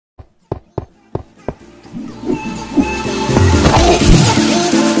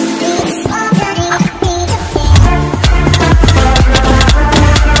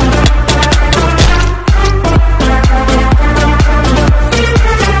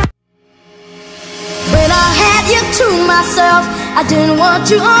myself. I didn't want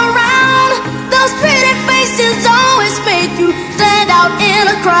you around. Those pretty faces always made you stand out in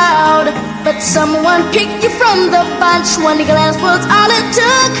a crowd. But someone picked you from the bunch. One glance was all it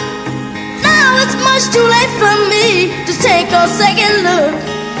took. Now it's much too late for me to take a second look.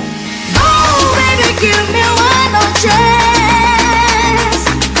 Oh, baby, give me one more chance.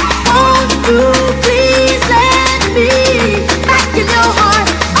 Won't you please let me back in your heart?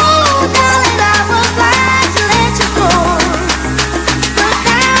 Oh, darling, I was glad to let you go. But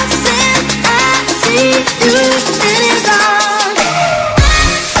now since I see you, it is on.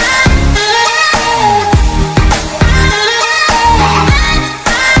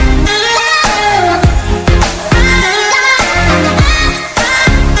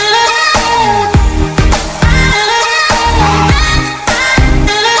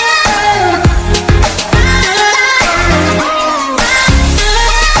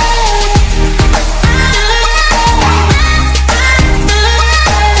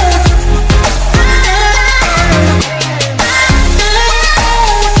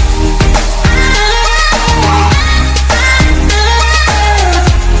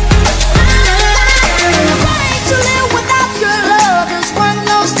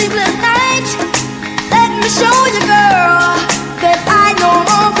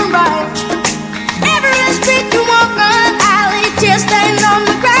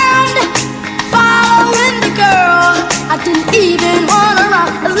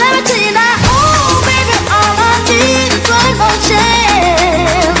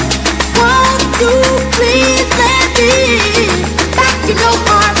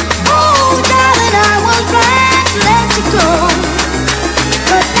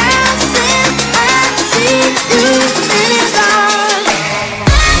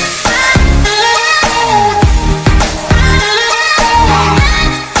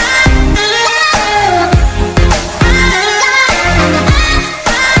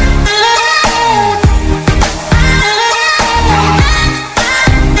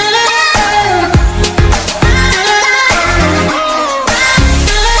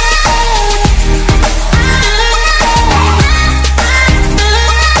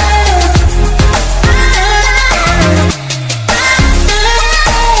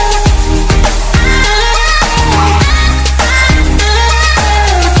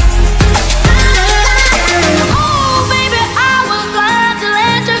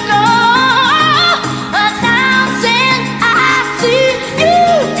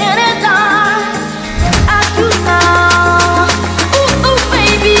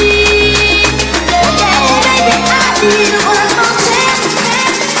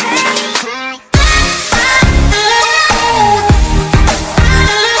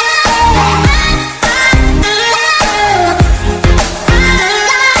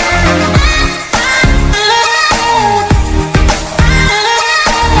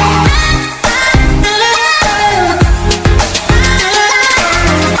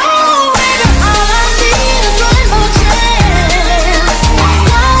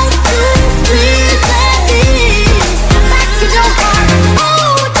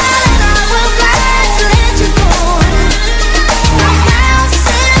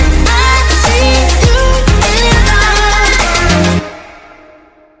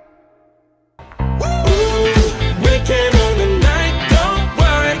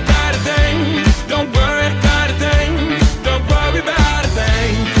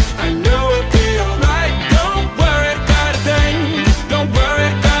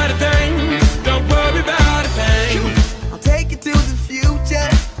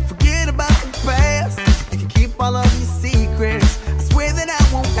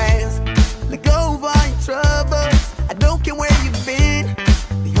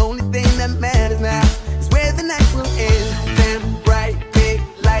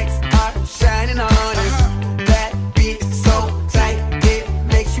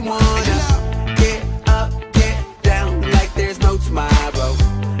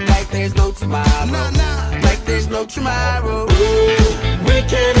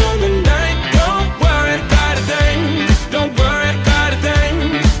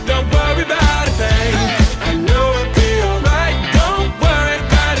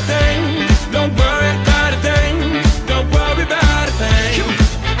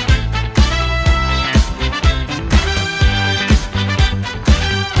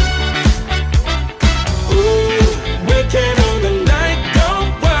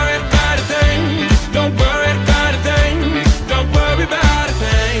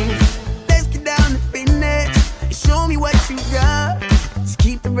 you got.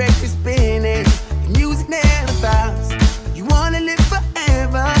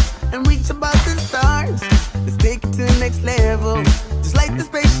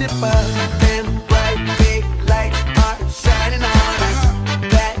 above them bright big lights are shining on us.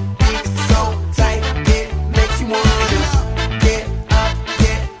 That beat so tight, it makes you wanna just get up,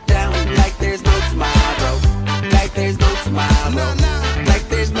 get down, like there's no tomorrow, like there's no tomorrow, like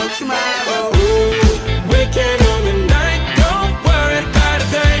there's no tomorrow. Ooh, weekend on the night, don't worry about a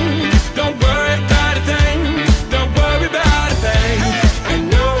thing, don't worry about a thing, don't worry about a thing. I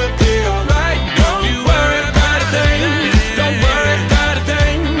know it'll be alright, don't you worry about a thing, don't worry about a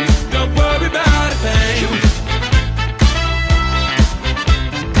thing, don't worry about a thing.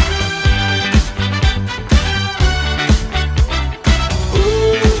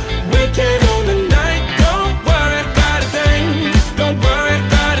 Ooh, weekend on the night, don't worry about a thing, don't worry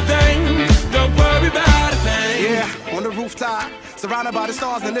about a thing, don't worry about a thing. Yeah, on the rooftop, surrounded by the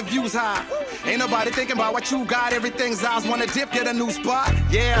stars and the views high. Ain't nobody thinking about what you got, everything's eyes. Wanna dip, get a new spot.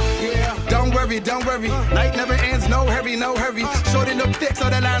 Yeah, don't worry, don't worry. Night never ends, no hurry, no hurry. Shorty look thick so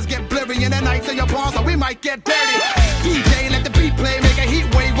the lines get blurry. And the nights in your palms, so we might get dirty. DJ, let the beat play, make a heat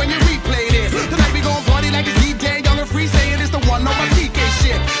wave when you replay this. Tonight we gon' party like it's DJ, young and free, saying it's the one on my CK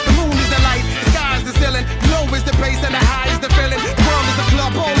shit. The moon is the light, the sky is the ceiling, low is the bass and the high is the feeling. The world is a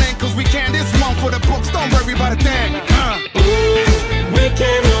club bowling, cause we can this one for the books. Don't worry about a thing.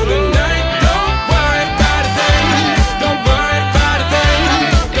 Weekend on the night, don't worry about a thing, don't worry about a thing,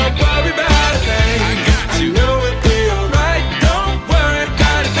 don't worry about a thing. You know it'll be alright, don't worry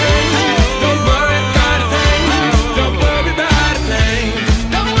about a thing, don't worry about a thing, don't worry about a thing.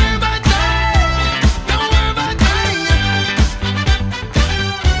 Don't worry about a thing, don't worry about a thing.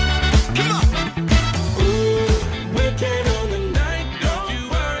 Come on. Ooh, weekend on the night, don't you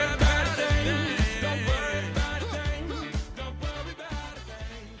worry about a thing, don't worry about a thing, don't worry about a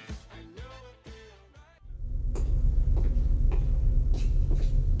thing.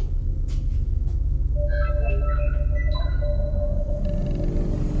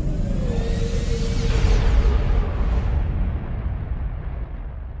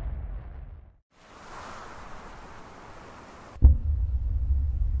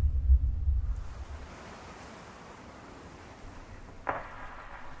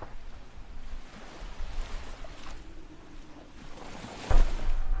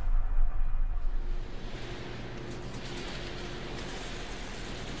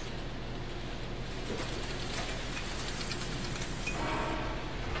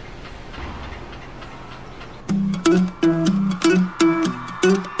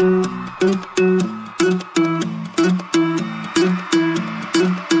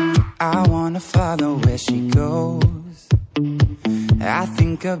 I wanna follow where she goes. I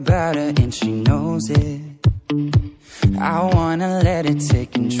think about her and she knows it. I wanna let it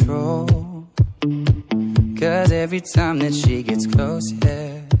take control. Cause every time that she gets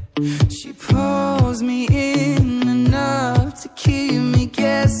closer, she pulls me in enough to keep me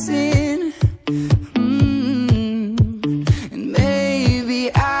guessing. And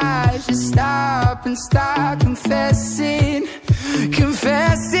maybe I should stop and start confessing.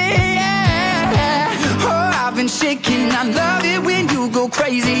 Confessing, yeah. Oh, I've been shaking. I love it when you go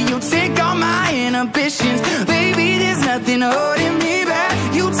crazy. You take all my inhibitions. Baby, there's nothing holding me back.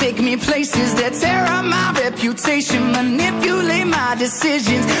 You take me places that tear up my reputation, manipulate my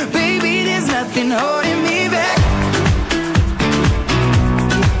decisions. Baby, there's nothing holding me back.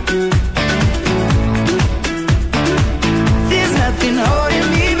 There's nothing holding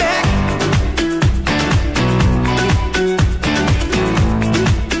me back.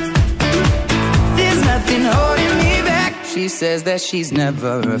 There's nothing holding me back. She says that she's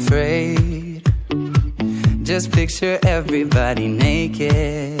never afraid. Just picture everybody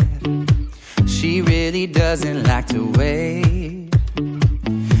naked. She really doesn't like to wait.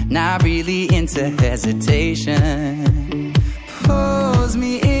 Not really into hesitation. Pulls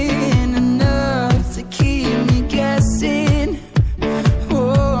me in enough to keep me guessing.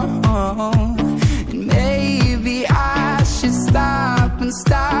 Oh, and maybe I should stop and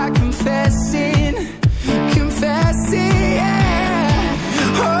start confessing. Confessing, yeah.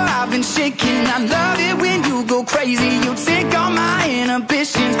 Oh, I've been shaking. I love it when you go crazy. You take all my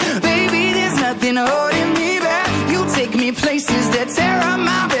inhibitions. Baby, there's nothing holding me back. You take me places that tear up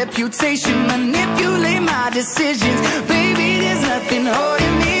my reputation, manipulate my decisions. Baby, there's nothing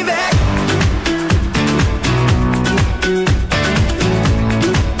holding me back.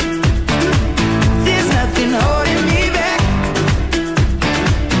 There's nothing holding me back.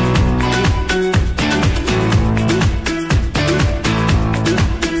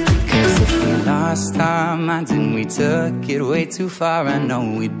 Cause if we lost our minds and we took it way too far, I know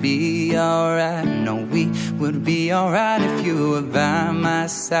we'd be alright. I know we would be alright if you were by my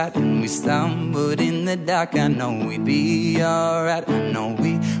side. And we stumbled in the dark, I know we'd be alright. I know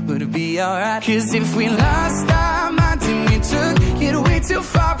we but it'll be alright. 'Cause if we lost our minds and